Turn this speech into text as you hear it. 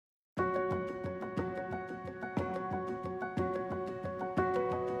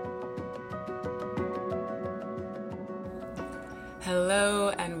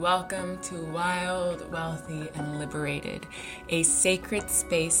Hello and welcome to Wild, Wealthy, and Liberated, a sacred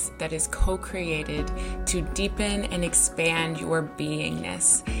space that is co-created to deepen and expand your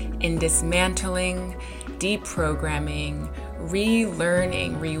beingness in dismantling, deprogramming,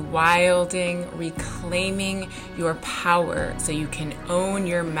 relearning, rewilding, reclaiming your power so you can own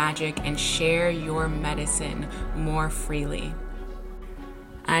your magic and share your medicine more freely.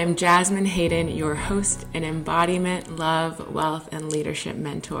 I'm Jasmine Hayden, your host and embodiment, love, wealth, and leadership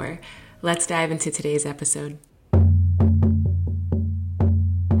mentor. Let's dive into today's episode.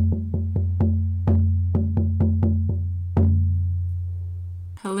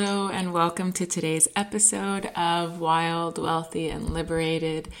 Hello, and welcome to today's episode of Wild, Wealthy, and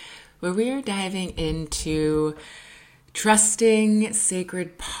Liberated, where we are diving into trusting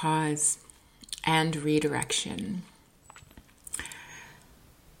sacred pause and redirection.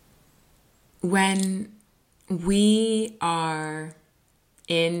 When we are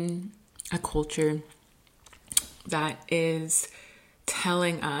in a culture that is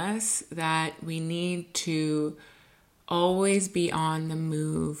telling us that we need to always be on the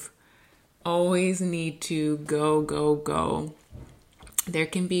move, always need to go, go, go, there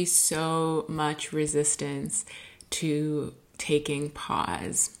can be so much resistance to taking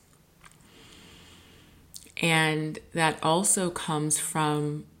pause. And that also comes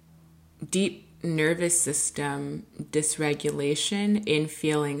from deep nervous system dysregulation in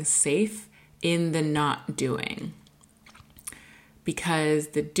feeling safe in the not doing. Because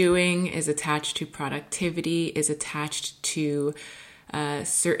the doing is attached to productivity, is attached to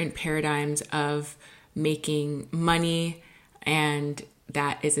certain paradigms of making money, and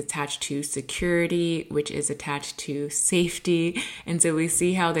that is attached to security, which is attached to safety. And so we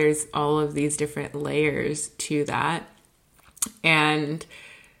see how there's all of these different layers to that. And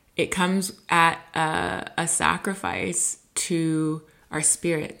it comes at a sacrifice to our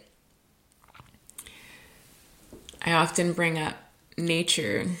spirit. I often bring up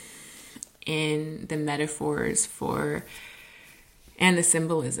nature in the metaphors for and the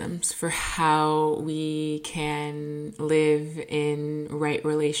symbolisms for how we can live in right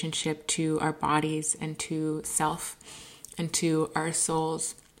relationship to our bodies and to self and to our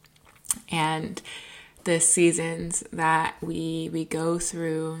souls. And the seasons that we go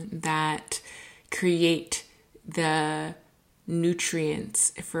through that create the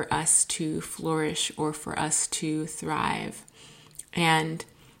nutrients for us to flourish or for us to thrive. And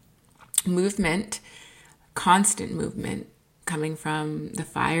movement, constant movement coming from the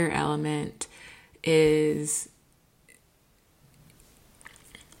fire element is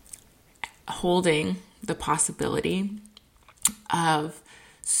holding the possibility of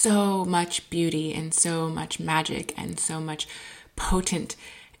so much beauty and so much magic and so much potent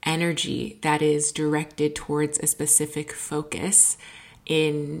energy that is directed towards a specific focus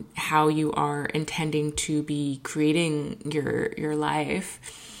in how you are intending to be creating your life.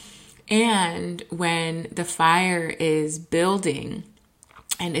 And when the fire is building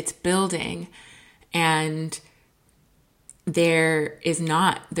and it's building and there is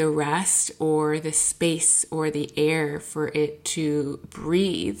not the rest or the space or the air for it to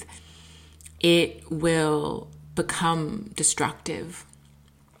breathe, it will become destructive.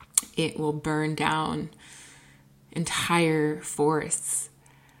 It will burn down entire forests.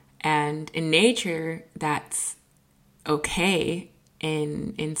 And in nature, that's okay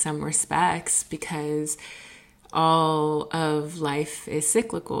in some respects because all of life is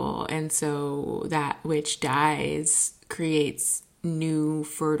cyclical. And so that which dies creates new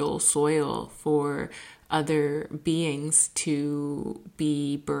fertile soil for other beings to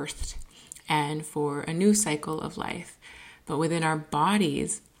be birthed and for a new cycle of life. But within our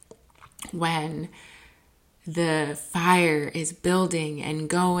bodies, when the fire is building and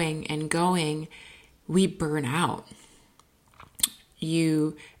going, we burn out.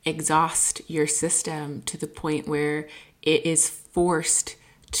 You exhaust your system to the point where it is forced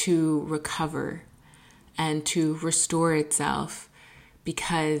to recover and to restore itself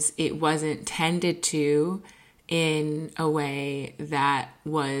because it wasn't tended to in a way that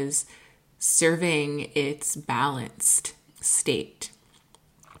was serving its balanced state.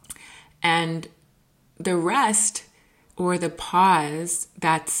 And the rest or the pause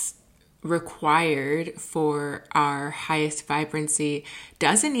that's required for our highest vibrancy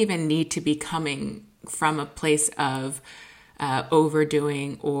doesn't even need to be coming from a place of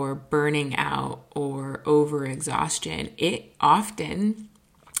overdoing or burning out or overexhaustion. It often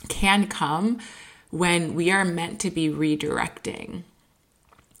can come when we are meant to be redirecting,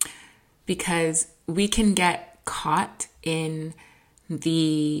 because we can get caught in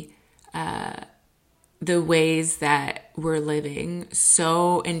the the ways that we're living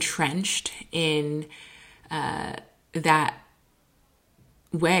so entrenched in that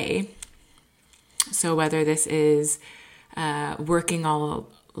way. So whether this is working all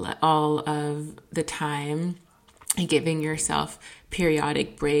of the time and giving yourself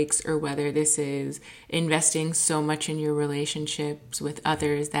periodic breaks, or whether this is investing so much in your relationships with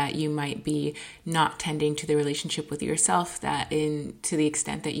others that you might be not tending to the relationship with yourself that to the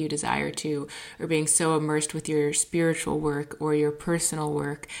extent that you desire to, or being so immersed with your spiritual work or your personal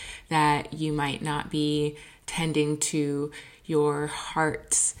work that you might not be tending to your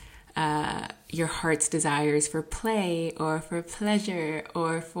heart's desires for play or for pleasure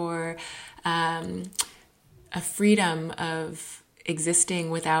or for a freedom of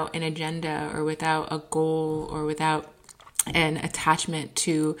existing without an agenda or without a goal or without an attachment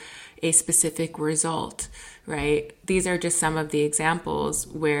to a specific result, right? These are just some of the examples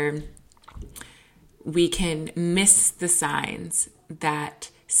where we can miss the signs that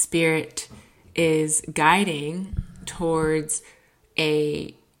spirit is guiding towards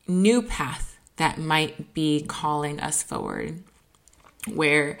a new path that might be calling us forward,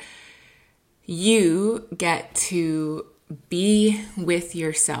 where you get to be with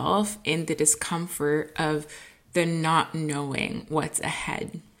yourself in the discomfort of the not knowing what's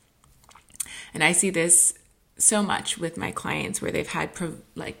ahead. And I see this so much with my clients where they've had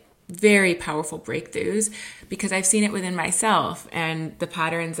very powerful breakthroughs, because I've seen it within myself and the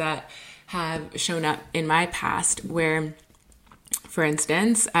patterns that have shown up in my past where, for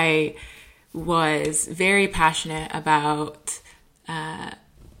instance, I was very passionate about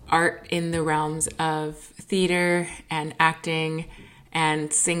art in the realms of theater and acting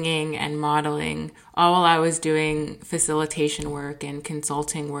and singing and modeling, all while I was doing facilitation work and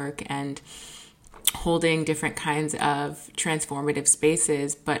consulting work and holding different kinds of transformative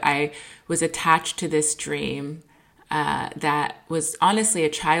spaces. But I was attached to this dream that was honestly a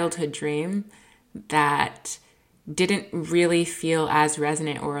childhood dream that didn't really feel as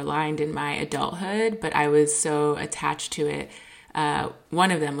resonant or aligned in my adulthood, but I was so attached to it.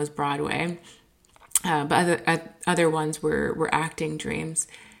 One of them was Broadway, but other ones were acting dreams.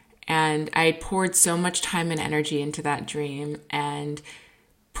 And I poured so much time and energy into that dream and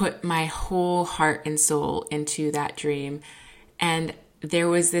put my whole heart and soul into that dream. And there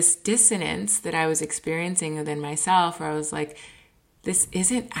was this dissonance that I was experiencing within myself where I was like, this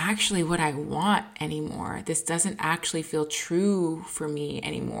isn't actually what I want anymore. This doesn't actually feel true for me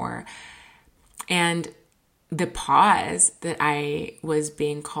anymore. And the pause that I was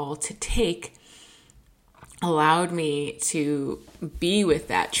being called to take allowed me to be with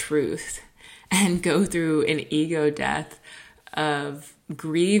that truth and go through an ego death of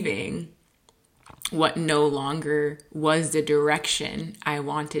grieving what no longer was the direction I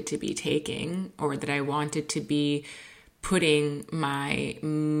wanted to be taking, or that I wanted to be putting my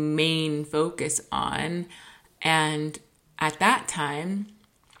main focus on. And at that time,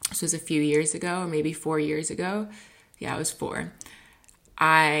 this was a few years ago, or maybe 4 years ago. Yeah, it was 4.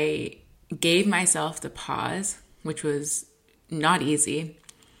 I gave myself the pause, which was not easy,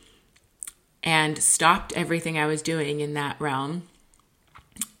 and stopped everything I was doing in that realm.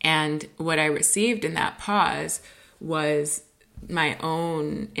 And what I received in that pause was my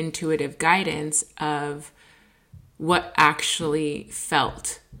own intuitive guidance of what actually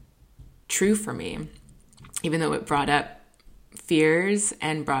felt true for me, even though it brought up fears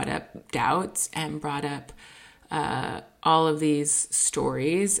and brought up doubts and brought up all of these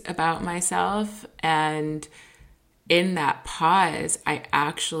stories about myself. And in that pause, I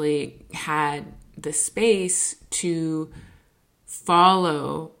actually had the space to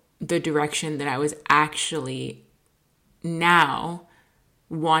follow the direction that I was actually now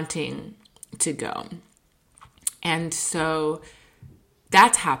wanting to go. And so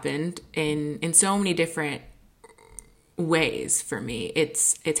that's happened in so many different ways for me.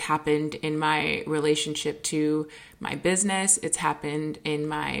 It's happened in my relationship to my business. It's happened in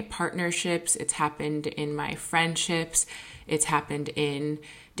my partnerships. It's happened in my friendships. It's happened in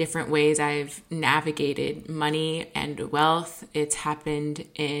different ways I've navigated money and wealth. It's happened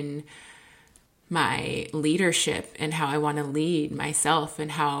in my leadership and how I want to lead myself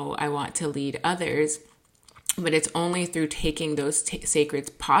and how I want to lead others. But it's only through taking those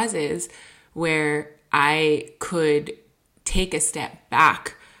sacred pauses where I could take a step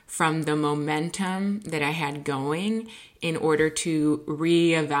back from the momentum that I had going in order to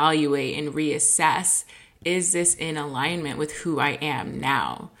reevaluate and reassess, is this in alignment with who I am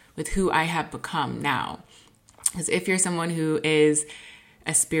now, with who I have become now? Because if you're someone who is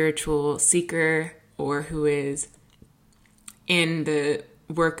a spiritual seeker or who is in the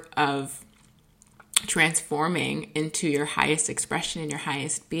work of transforming into your highest expression and your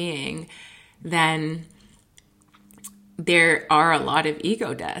highest being, then there are a lot of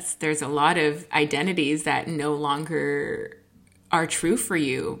ego deaths. There's a lot of identities that no longer are true for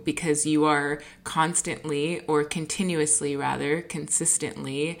you because you are constantly, or continuously rather,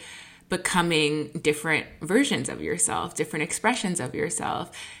 consistently becoming different versions of yourself, different expressions of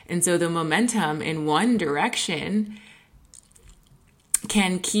yourself. And so the momentum in one direction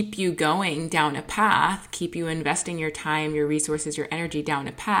can keep you going down a path, keep you investing your time, your resources, your energy down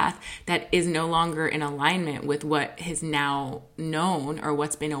a path that is no longer in alignment with what is now known or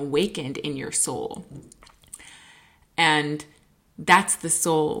what's been awakened in your soul. And that's the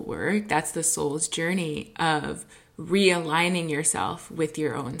soul work. That's the soul's journey of realigning yourself with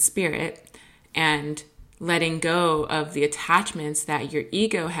your own spirit and letting go of the attachments that your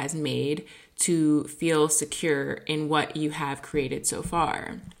ego has made to feel secure in what you have created so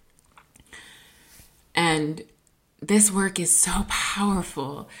far. And this work is so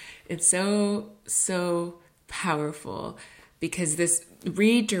powerful. It's so powerful because this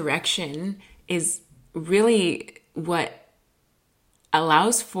redirection is really what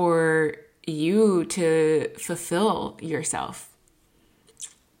allows for you to fulfill yourself,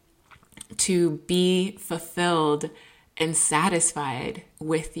 to be fulfilled and satisfied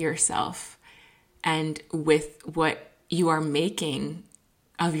with yourself and with what you are making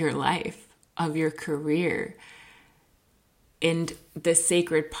of your life, of your career. And the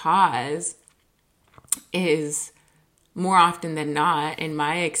sacred pause is, more often than not, in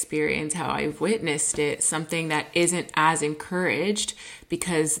my experience, how I've witnessed it, something that isn't as encouraged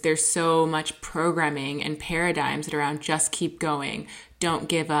because there's so much programming and paradigms that are around just keep going, don't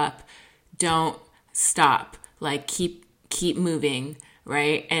give up, don't stop, like keep moving,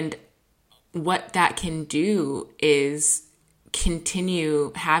 right? And what that can do is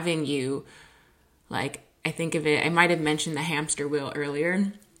continue having you, like, I think of it, I might have mentioned the hamster wheel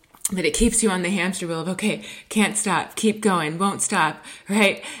earlier, that it keeps you on the hamster wheel of, okay, can't stop, keep going, won't stop,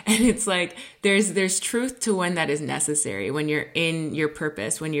 right? And it's like, there's truth to when that is necessary, when you're in your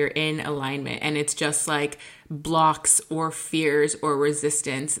purpose, when you're in alignment, and it's just like blocks or fears or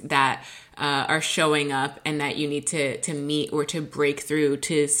resistance that are showing up and that you need to meet or to break through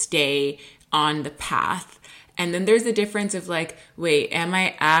to stay on the path. And then there's the difference of like, wait, am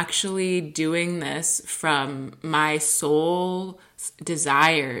I actually doing this from my soul's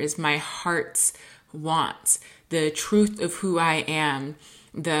desires, my heart's wants, the truth of who I am,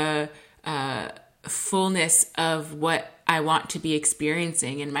 the fullness of what I want to be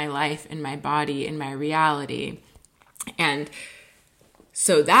experiencing in my life, in my body, in my reality? And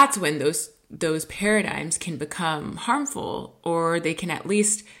so that's when those paradigms can become harmful, or they can at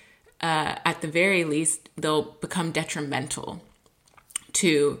least, at the very least, they'll become detrimental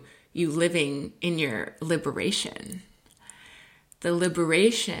to you living in your liberation. The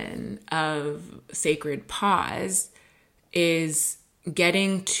liberation of sacred pause is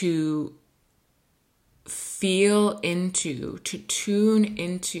getting to feel into, to tune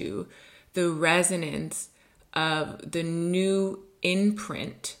into the resonance of the new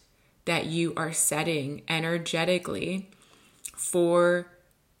imprint that you are setting energetically for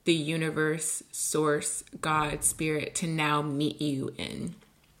the universe, source, God, spirit to now meet you in.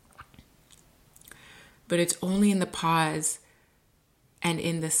 But it's only in the pause and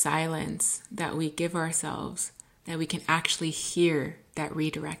in the silence that we give ourselves that we can actually hear that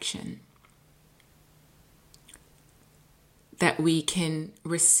redirection, that we can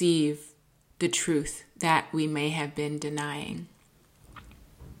receive the truth that we may have been denying.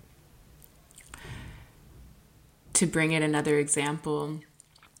 To bring in another example,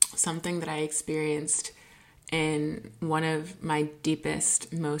 something that I experienced in one of my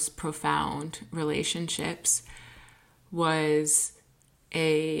deepest, most profound relationships was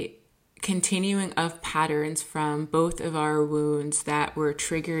a continuing of patterns from both of our wounds that were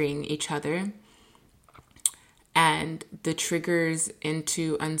triggering each other. And the triggers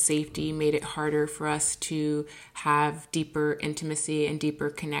into unsafety made it harder for us to have deeper intimacy and deeper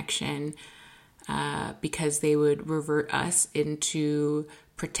connection, because they would revert us into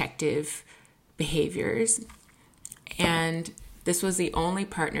protective behaviors. And this was the only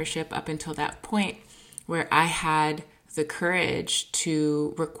partnership up until that point where I had the courage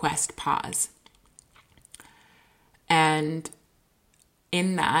to request pause. And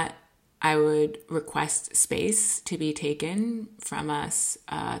in that, I would request space to be taken from us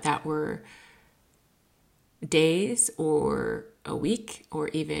that were days or a week or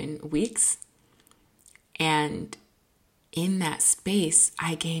even weeks. And in that space,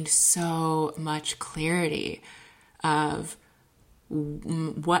 I gained so much clarity of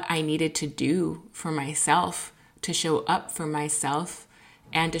what I needed to do for myself, to show up for myself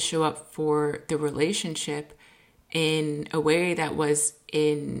and to show up for the relationship in a way that was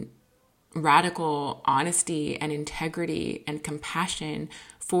in radical honesty and integrity and compassion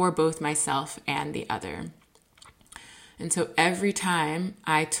for both myself and the other. And so every time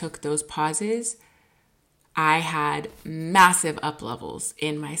I took those pauses, I had massive up levels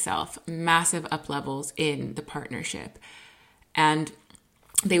in myself, massive up levels in the partnership. And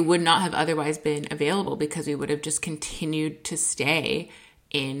they would not have otherwise been available because we would have just continued to stay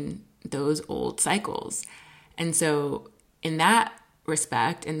in those old cycles. And so in that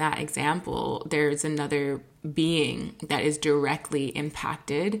respect, in that example, there's another being that is directly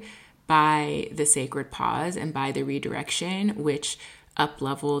impacted by the sacred pause and by the redirection, which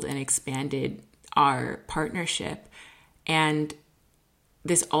up-leveled and expanded our partnership. And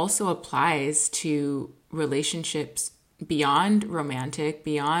this also applies to relationships beyond romantic,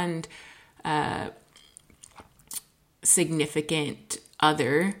 beyond significant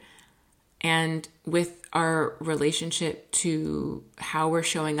other, and with our relationship to how we're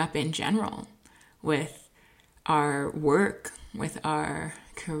showing up in general, with our work, with our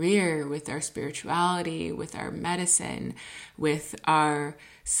career, with our spirituality, with our medicine, with our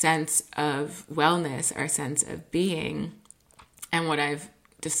sense of wellness, our sense of being. And what I've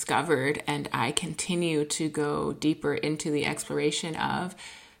discovered, and I continue to go deeper into the exploration of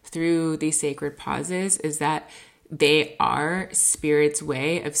through these sacred pauses, is that they are Spirit's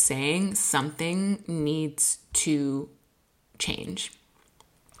way of saying something needs to change.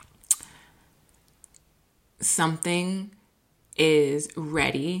 Something is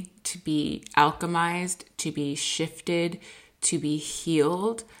ready to be alchemized, to be shifted, to be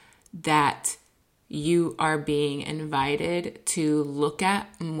healed, that you are being invited to look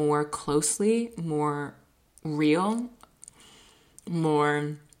at more closely, more real,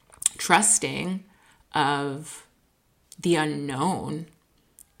 more trusting of the unknown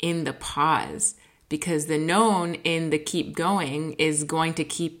in the pause, because the known in the keep going is going to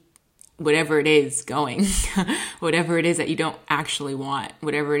keep whatever it is going, whatever it is that you don't actually want,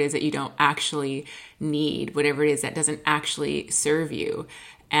 whatever it is that you don't actually need, whatever it is that doesn't actually serve you.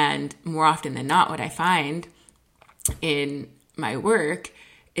 And more often than not, what I find in my work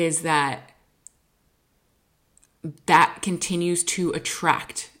is that continues to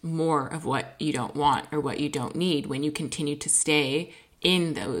attract more of what you don't want or what you don't need when you continue to stay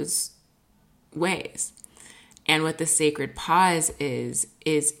in those ways. And what the sacred pause is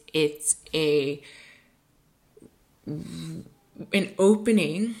it's an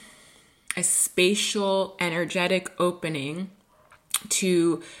opening, a spatial, energetic opening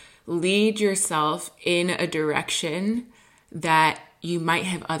to lead yourself in a direction that you might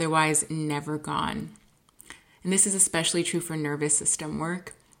have otherwise never gone. And this is especially true for nervous system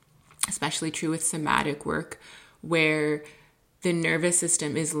work, especially true with somatic work, where the nervous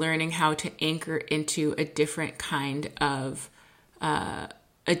system is learning how to anchor into a different kind of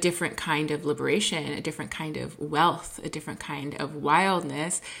liberation, a different kind of wealth, a different kind of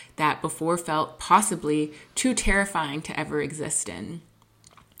wildness that before felt possibly too terrifying to ever exist in.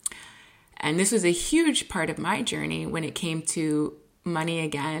 And this was a huge part of my journey when it came to money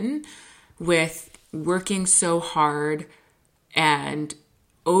again, with working so hard and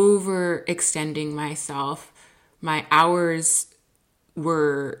overextending myself. My hours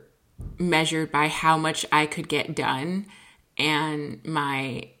were measured by how much I could get done, and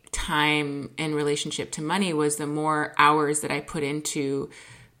my time in relationship to money was the more hours that I put into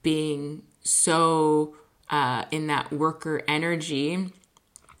being so in that worker energy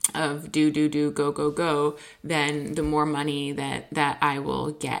of do, go, then the more money that I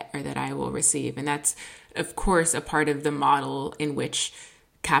will get or that I will receive. And that's, of course, a part of the model in which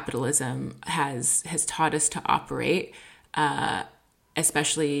capitalism has taught us to operate,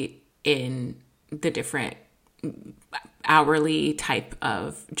 especially in the different hourly type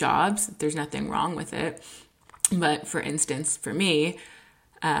of jobs. There's nothing wrong with it. But for instance, for me,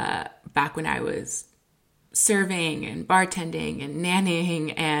 back when I was serving and bartending and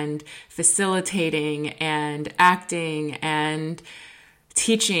nannying and facilitating and acting and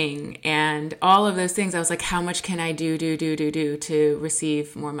teaching and all of those things, I was like, how much can I do to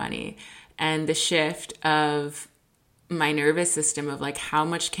receive more money? And the shift of my nervous system of like, how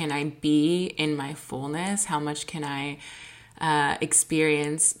much can I be in my fullness? How much can I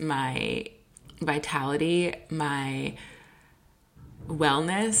experience my vitality, my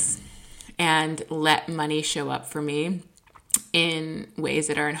wellness, and let money show up for me in ways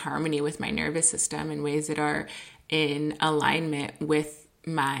that are in harmony with my nervous system, in ways that are in alignment with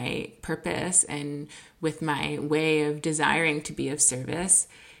my purpose and with my way of desiring to be of service,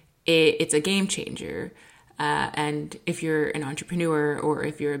 it's a game changer. And if you're an entrepreneur or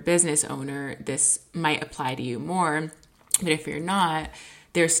if you're a business owner, this might apply to you more. But if you're not,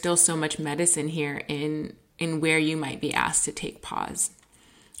 there's still so much medicine here in where you might be asked to take pause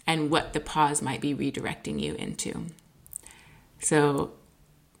and what the pause might be redirecting you into. So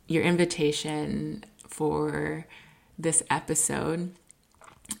your invitation for this episode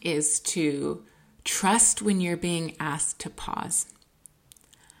is to trust when you're being asked to pause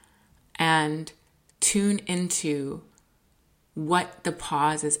and tune into what the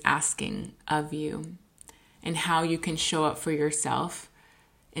pause is asking of you and how you can show up for yourself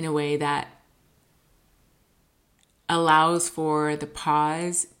in a way that allows for the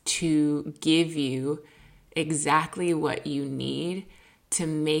pause to give you exactly what you need to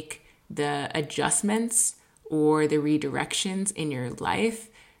make the adjustments or the redirections in your life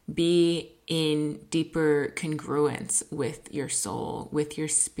be in deeper congruence with your soul, with your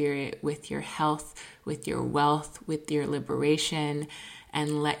spirit, with your health, with your wealth, with your liberation,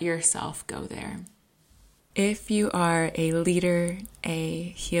 and let yourself go there. If you are a leader, a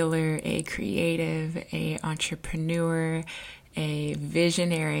healer, a creative, a entrepreneur, a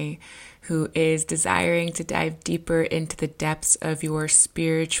visionary who is desiring to dive deeper into the depths of your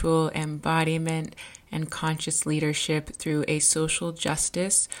spiritual embodiment and conscious leadership through a social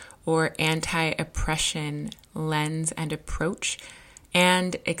justice or anti-oppression lens and approach,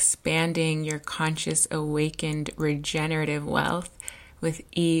 and expanding your conscious, awakened, regenerative wealth with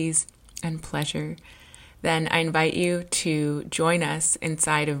ease and pleasure, then I invite you to join us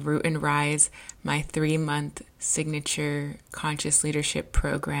inside of Root and Rise, my 3-month signature conscious leadership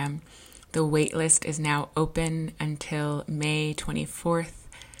program. The waitlist is now open until May 24th,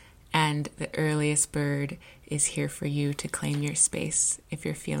 and the earliest bird is here for you to claim your space if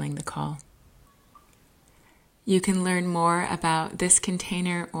you're feeling the call. You can learn more about this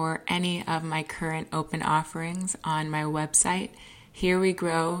container or any of my current open offerings on my website,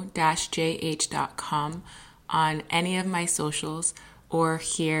 herewegrow-jh.com, on any of my socials, or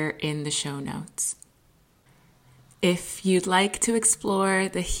here in the show notes. If you'd like to explore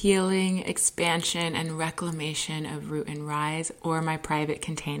the healing, expansion, and reclamation of Root and Rise or my private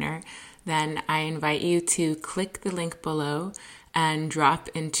container, then I invite you to click the link below and drop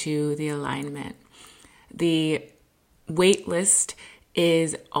into the alignment. The waitlist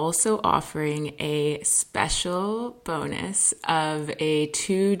is also offering a special bonus of a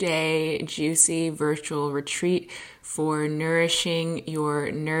 2-day juicy virtual retreat for nourishing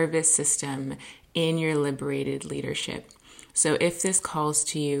your nervous system in your liberated leadership. So if this calls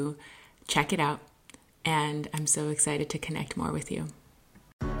to you, check it out. And I'm so excited to connect more with you.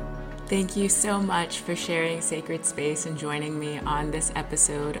 Thank you so much for sharing sacred space and joining me on this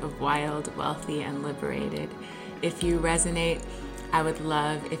episode of Wild, Wealthy, and Liberated. If you resonate, I would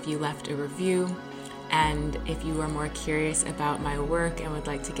love if you left a review. And if you are more curious about my work and would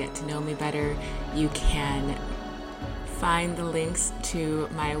like to get to know me better, you can find the links to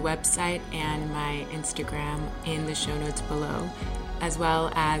my website and my Instagram in the show notes below, as well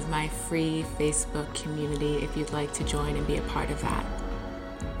as my free Facebook community if you'd like to join and be a part of that.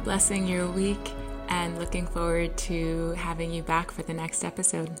 Blessing your week and looking forward to having you back for the next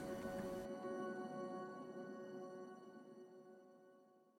episode.